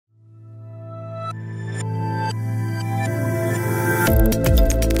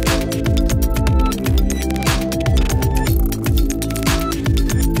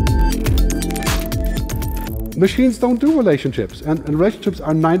Machines don't do relationships, and relationships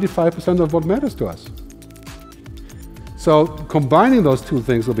are 95% of what matters to us. So combining those two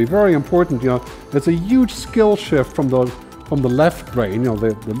things will be very important. There's a huge skill shift from the left brain,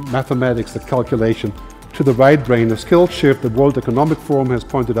 the mathematics, the calculation, to the right brain, a skill shift. The World Economic Forum has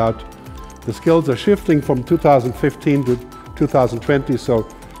pointed out the skills are shifting from 2015 to 2020. So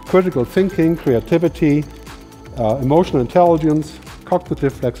critical thinking, creativity, emotional intelligence,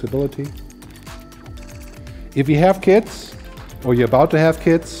 cognitive flexibility. If you have kids, or you're about to have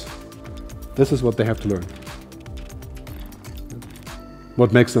kids, this is what they have to learn.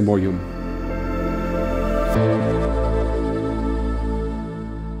 What makes them more human.